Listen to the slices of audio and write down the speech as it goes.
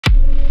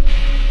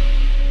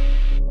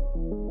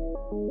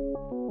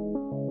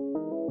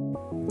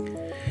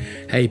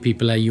Hey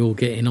people, how you all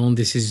getting on?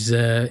 This is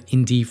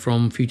Indy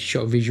from Future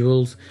Shot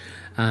Visuals,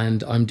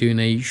 and I'm doing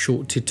a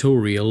short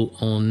tutorial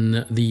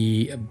on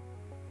the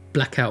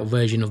blackout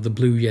version of the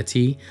Blue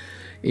Yeti.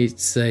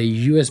 It's a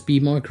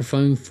USB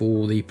microphone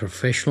for the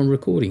professional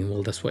recording.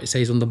 Well, that's what it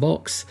says on the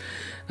box.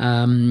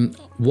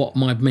 What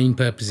my main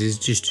purpose is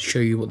just to show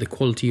you what the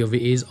quality of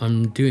it is.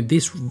 I'm doing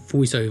this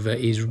voiceover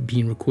is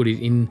being recorded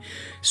in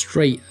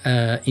straight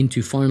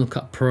into Final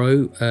Cut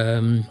Pro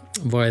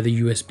via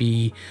the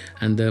USB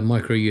and the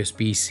micro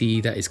USB-C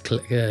that is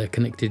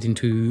connected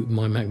into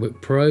my MacBook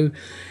Pro.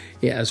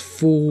 It has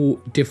 4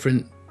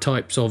 different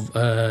types of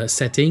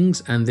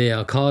settings, and they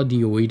are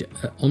cardioid,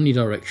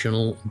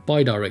 omnidirectional,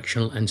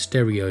 bidirectional and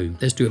stereo.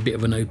 Let's do a bit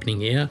of an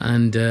opening here,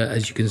 and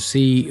as you can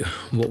see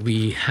what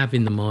we have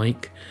in the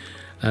mic,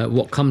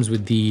 what comes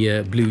with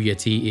the Blue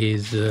Yeti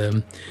is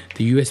the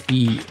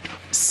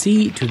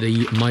USB-C to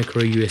the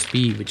micro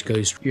USB, which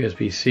goes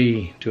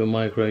USB-C to a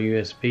micro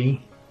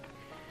USB,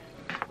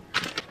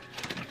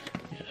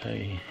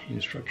 a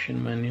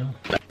instruction manual,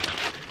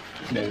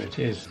 there it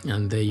is,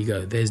 and there you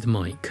go, there's the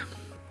mic.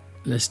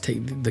 Let's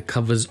take the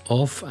covers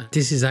off.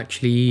 This is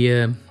actually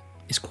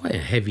it's quite a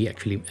heavy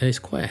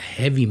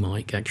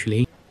mic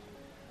actually.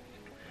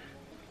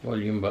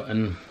 Volume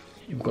button,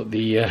 you've got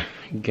the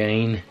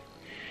gain,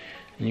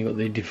 and you've got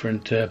the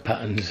different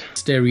patterns: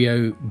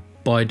 stereo,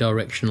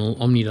 bidirectional,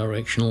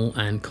 omnidirectional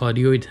and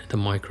cardioid, the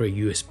micro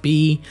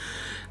USB,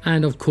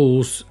 and of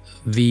course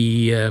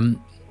the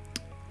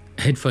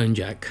headphone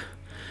jack,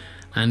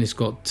 and it's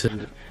got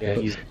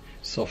these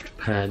soft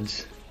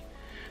pads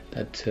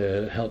that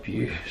help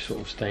you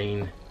sort of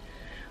staying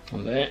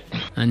on there.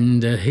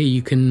 And here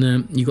you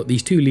can you got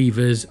these 2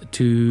 levers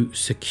to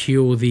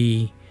secure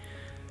the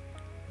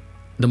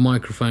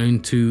microphone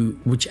to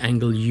which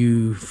angle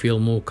you feel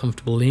more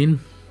comfortable in,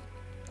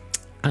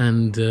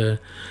 and there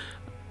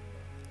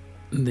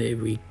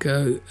we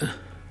go.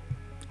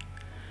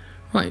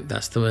 Right,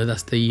 that's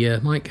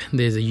the mic.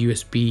 There's a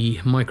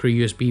USB, micro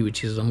USB,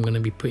 which is I'm going to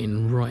be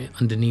putting right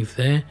underneath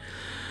there,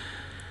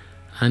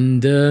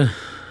 and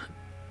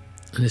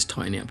let's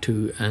tighten it up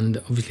too. And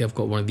obviously I've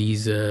got one of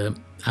these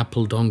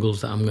Apple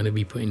dongles that I'm going to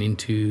be putting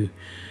into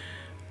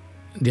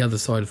the other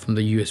side from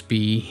the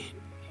USB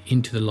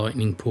into the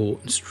lightning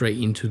port straight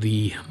into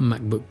the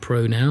MacBook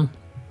Pro now.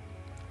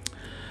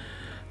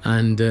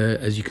 And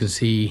as you can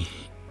see,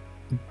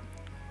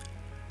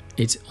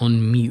 it's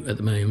on mute at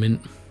the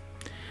moment,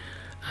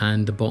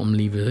 and the bottom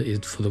lever is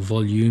for the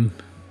volume,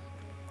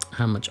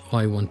 how much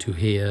I want to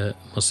hear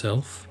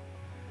myself.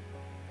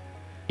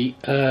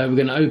 We're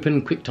going to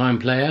open QuickTime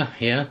Player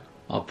here,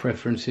 our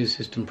preferences,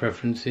 system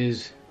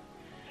preferences,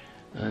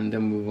 and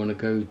then we want to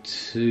go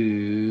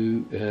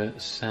to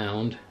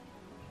sound,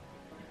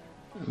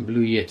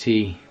 Blue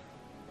Yeti,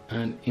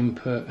 and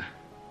input.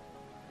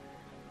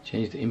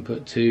 Change the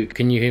input to,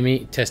 can you hear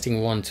me?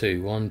 Testing 1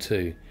 2 1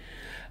 2.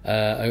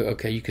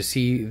 Okay, you can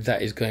see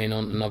that is going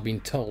on, and I've been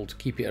told to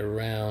keep it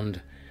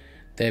around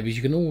there, but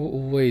you can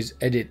always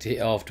edit it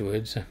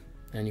afterwards,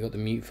 and you got the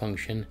mute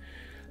function.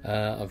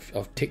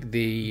 I've ticked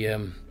the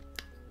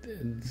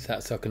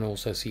that so I can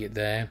also see it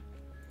there,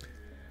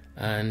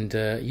 and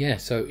yeah,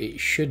 so it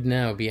should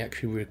now be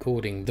actually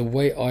recording. The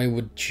way I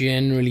would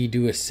generally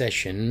do a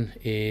session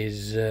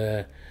is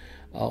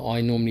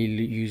I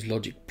normally use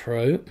Logic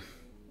Pro,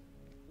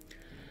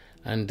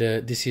 and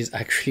this is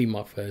actually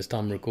my first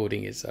time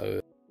recording it. So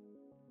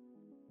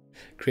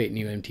create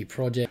new empty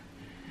project,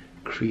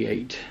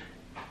 create,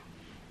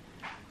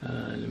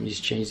 let me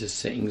just change the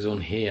settings on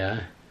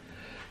here.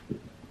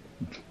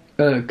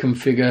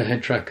 Configure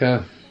head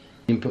tracker,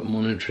 input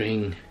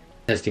monitoring,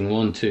 testing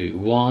 1 2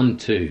 1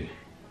 2,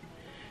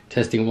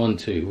 testing 1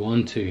 2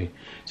 1 2.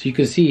 So you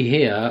can see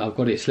here I've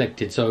got it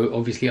selected, so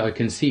obviously I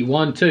can see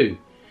 1 2.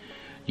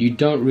 You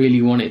don't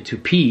really want it to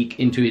peak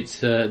into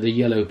its the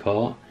yellow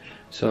part,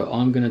 so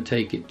I'm going to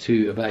take it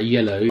to about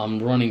yellow. I'm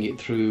running it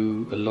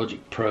through a Logic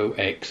Pro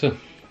X,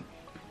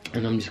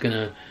 and I'm just going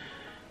to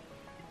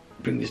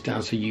bring this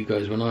down so you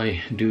guys, when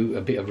I do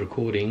a bit of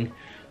recording,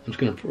 I'm just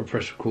going to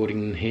press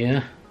recording in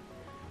here.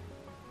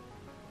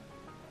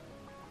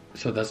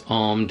 So that's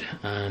armed,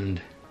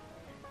 and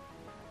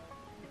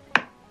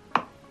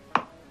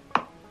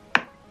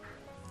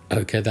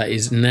okay, that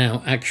is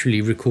now actually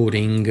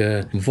recording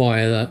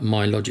via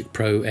my Logic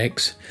Pro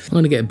X. I'm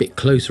going to get a bit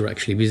closer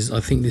actually, because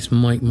I think this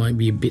mic might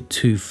be a bit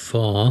too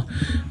far.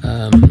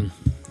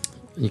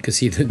 You can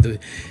see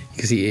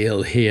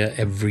it'll hear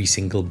every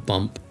single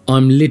bump.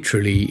 I'm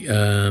literally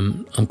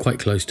I'm quite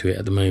close to it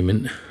at the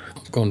moment.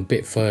 I've gone a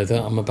bit further.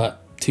 I'm about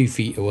 2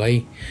 feet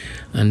away,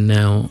 and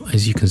now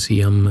as you can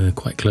see I'm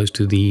quite close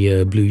to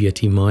the Blue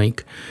Yeti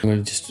mic. I'm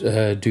going to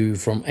just do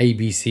from A,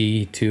 B,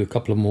 C to a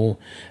couple of more.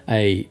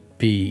 A,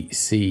 B,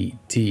 C,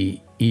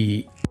 D,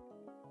 E,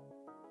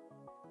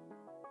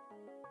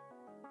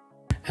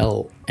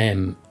 L,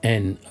 M,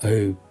 N,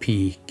 O,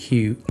 P,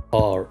 Q,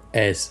 R,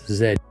 S,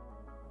 Z.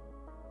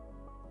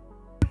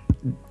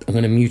 I'm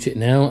going to mute it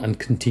now and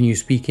continue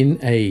speaking.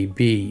 A,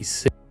 B,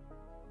 C,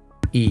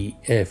 E,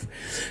 F.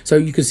 So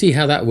you can see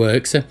how that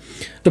works. So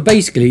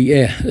basically,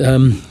 yeah,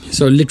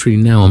 so literally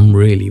now I'm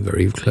really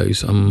very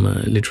close. I'm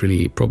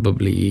literally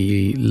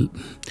probably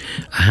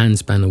a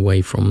handspan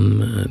away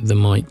from the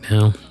mic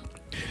now.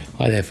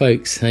 Hi there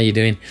folks, how you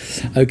doing?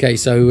 Okay,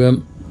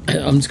 so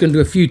I'm just going to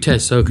do a few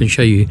tests so I can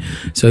show you.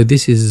 So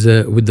this is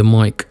with the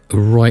mic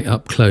right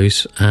up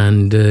close,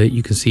 and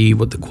you can see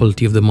what the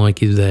quality of the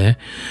mic is there.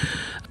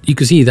 You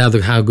can see that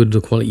how good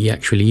the quality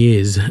actually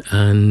is,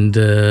 and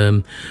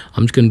I'm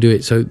just going to do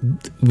it. So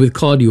with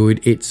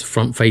cardioid, it's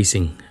front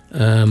facing,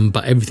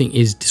 but everything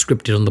is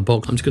descripted on the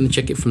box. I'm just going to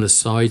check it from the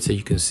side so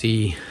you can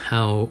see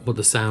what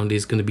the sound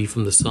is going to be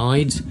from the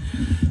sides.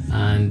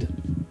 And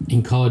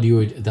in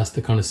cardioid, that's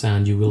the kind of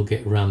sound you will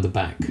get around the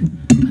back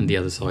and the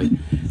other side.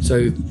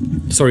 So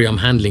sorry, I'm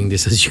handling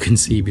this as you can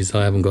see because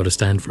I haven't got a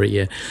stand for it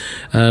yet.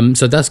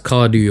 So that's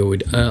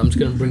cardioid. I'm just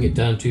going to bring it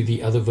down to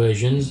the other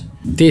versions.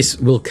 This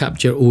will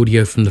capture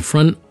audio from the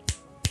front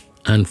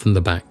and from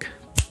the back.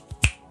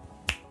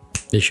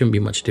 There shouldn't be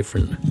much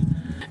different.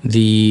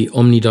 The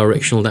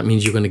omnidirectional, that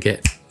means you're going to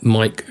get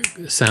mic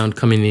sound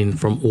coming in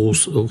from all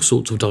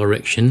sorts of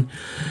direction.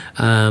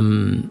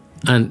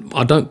 And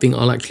I don't think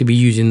I'll actually be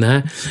using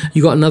that.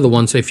 You got another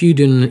one, so if you're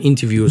doing an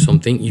interview or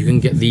something, you can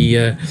get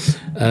the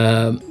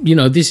you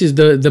know, this is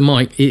the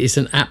mic. It's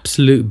an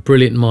absolute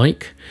brilliant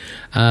mic,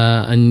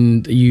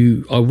 and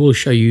I will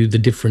show you the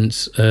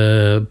difference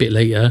a bit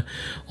later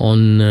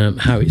on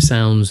how it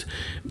sounds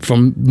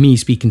from me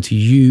speaking to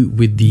you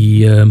with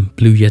the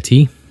Blue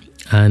Yeti.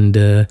 And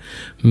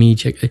me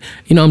check,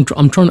 you know,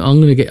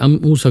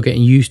 I'm also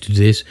getting used to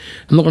this.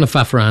 I'm not going to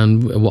faff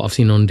around what I've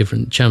seen on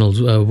different channels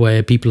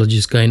where people are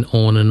just going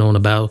on and on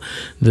about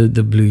the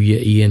Blue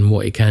Yeti and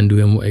what it can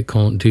do and what it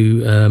can't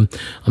do. I'm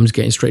just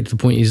getting straight to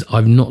the point. Is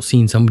I've not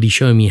seen somebody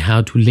show me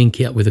how to link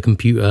it up with a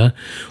computer,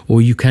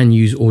 or you can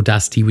use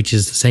Audacity, which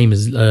is the same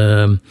as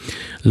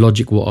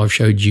Logic, what I've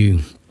showed you.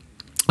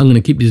 I'm going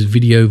to keep this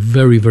video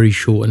very, very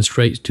short and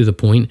straight to the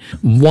point.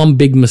 One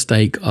big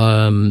mistake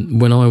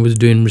when I was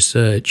doing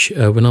research,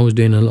 when I was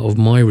doing a lot of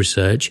my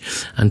research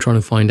and trying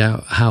to find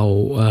out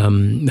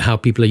how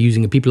people are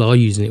using it. People are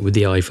using it with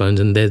the iPhones,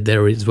 and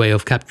there is a way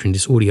of capturing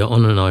this audio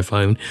on an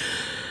iPhone.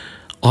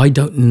 I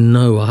don't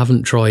know. I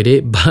haven't tried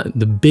it, but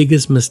the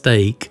biggest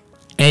mistake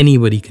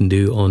anybody can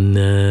do with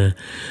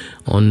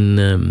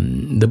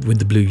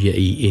the Blue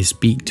Yeti is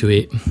speak to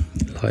it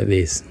like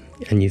this.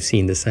 And you've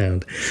seen the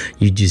sound.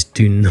 You just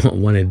do not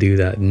want to do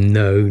that.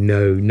 No,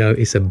 no, no.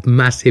 It's a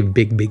massive,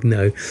 big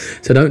no.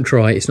 So don't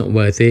try it. It's not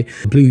worth it.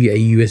 Blue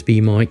Yeti USB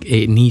mic,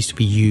 it needs to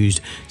be used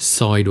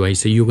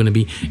sideways. So you're going to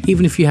be,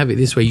 even if you have it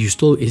this way, you're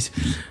still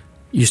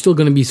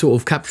going to be sort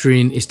of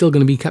capturing, it's still going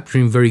to be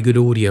capturing very good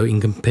audio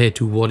in compared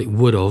to what it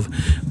would have.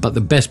 But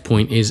the best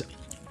point is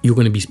you're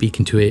going to be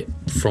speaking to it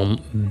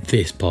from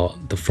this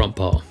part, the front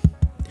part.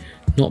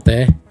 Not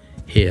there,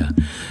 here.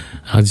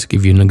 I'll just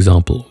give you an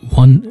example.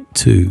 1,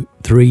 2,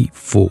 3,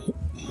 4.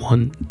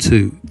 1,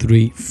 2,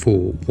 3,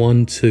 4.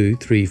 1, 2,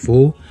 3,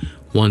 4.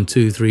 1,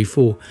 2, 3,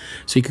 4.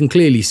 So you can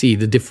clearly see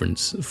the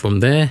difference from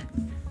there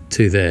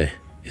to there.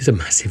 It's a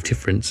massive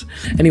difference.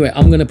 Anyway,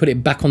 I'm going to put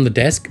it back on the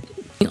desk.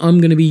 I'm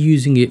going to be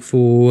using it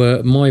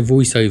for my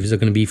voiceovers are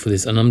going to be for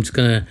this, and I'm just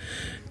going to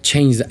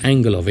change the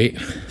angle of it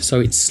so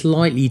it's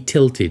slightly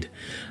tilted.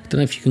 I don't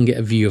know if you can get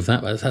a view of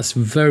that, but that's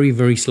very,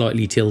 very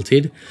slightly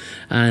tilted,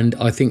 and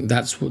I think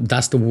that's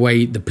the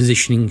way the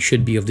positioning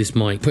should be of this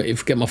mic.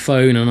 Get my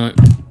phone and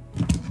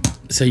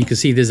so you can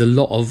see there's a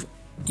lot of.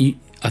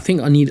 I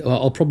think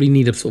I'll probably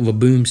need a sort of a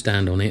boom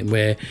stand on it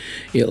where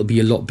it'll be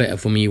a lot better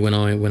for me when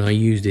I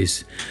use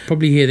this.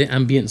 Probably hear the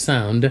ambient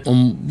sound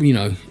on, you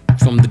know,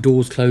 from the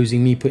doors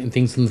closing, me putting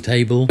things on the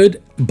table.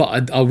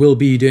 But I will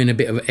be doing a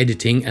bit of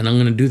editing, and I'm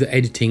going to do the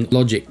editing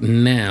Logic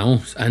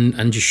now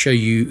and just show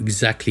you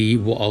exactly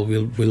what I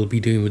will be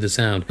doing with the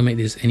sound. I make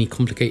this any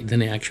complicated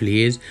than it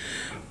actually is,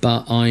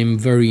 but I'm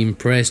very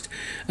impressed.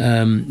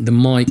 The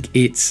mic,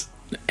 it's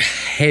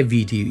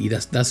heavy duty.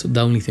 That's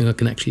the only thing I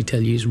can actually tell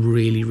you is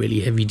really,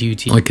 really heavy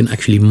duty. I can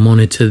actually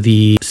monitor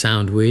the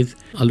sound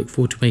with. I look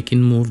forward to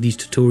making more of these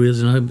tutorials,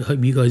 and I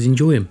hope you guys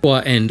enjoy them. Before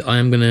I end,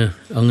 I'm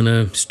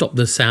gonna stop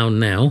the sound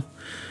now.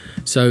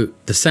 So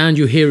the sound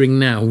you're hearing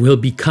now will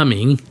be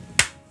coming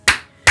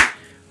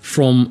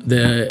from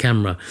the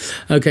camera.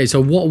 Okay, so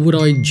what would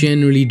I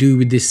generally do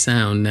with this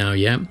sound now?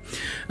 Yeah,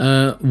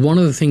 one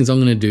of the things I'm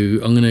going to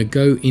do, I'm going to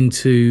go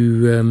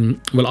into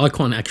well, I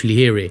can't actually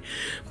hear it,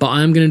 but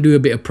I'm going to do a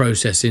bit of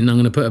processing. I'm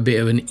going to put a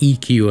bit of an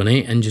EQ on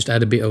it and just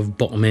add a bit of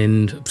bottom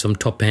end, some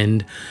top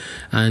end,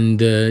 and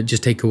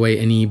just take away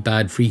any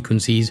bad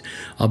frequencies.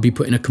 I'll be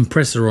putting a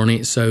compressor on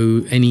it,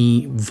 so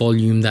any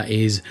volume that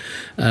is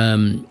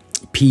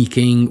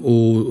peaking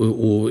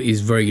or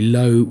is very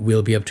low,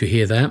 we'll be able to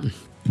hear that.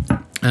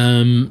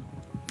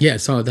 Yeah,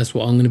 so that's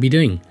what I'm going to be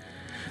doing.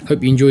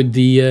 Hope you enjoyed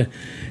the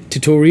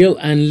tutorial,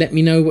 and let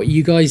me know what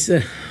you guys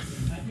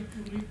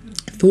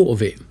thought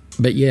of it.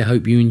 But yeah,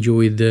 hope you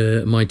enjoyed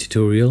my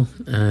tutorial,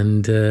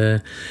 and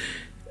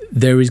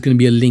There is going to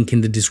be a link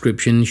in the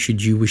description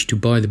should you wish to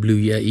buy the Blue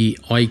Yeti.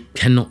 I'm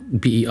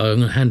going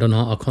to hand on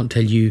heart, I can't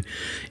tell you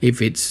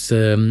if it's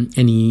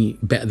any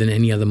better than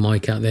any other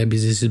mic out there,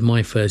 because this is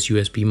my first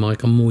USB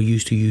mic. I'm more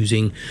used to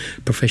using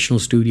professional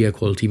studio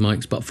quality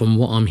mics, but from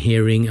what I'm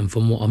hearing and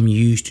from what I'm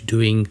used to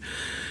doing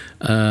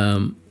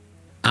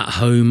at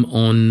home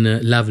on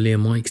lavalier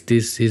mics,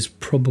 this is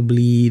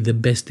probably the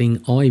best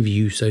thing I've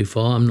used so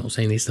far. I'm not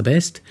saying it's the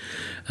best,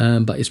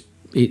 but it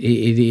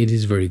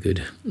is very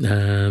good.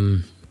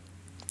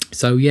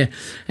 So yeah,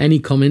 any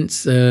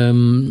comments,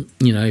 you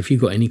know, if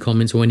you've got any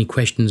comments or any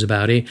questions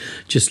about it,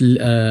 just you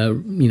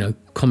know,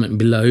 comment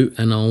below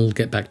and I'll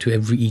get back to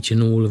each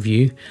and all of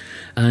you.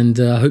 And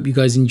I hope you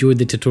guys enjoyed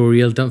the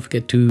tutorial. Don't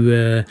forget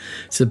to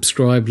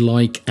subscribe,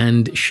 like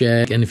and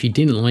share, and if you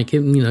didn't like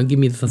it, you know, give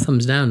me the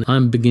thumbs down.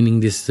 I'm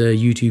beginning this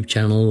YouTube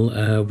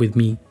channel with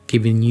me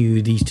giving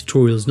you these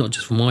tutorials, not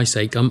just for my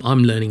sake. I'm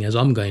learning as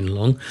I'm going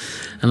along,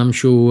 and I'm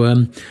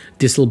sure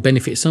this will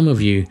benefit some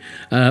of you.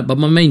 But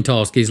my main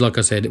task is, like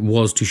I said,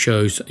 was to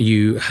show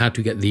you how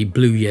to get the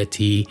Blue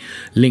Yeti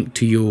linked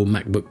to your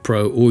MacBook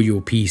Pro or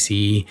your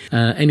PC.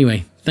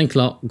 Anyway, thanks a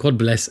lot. God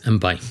bless and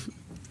bye.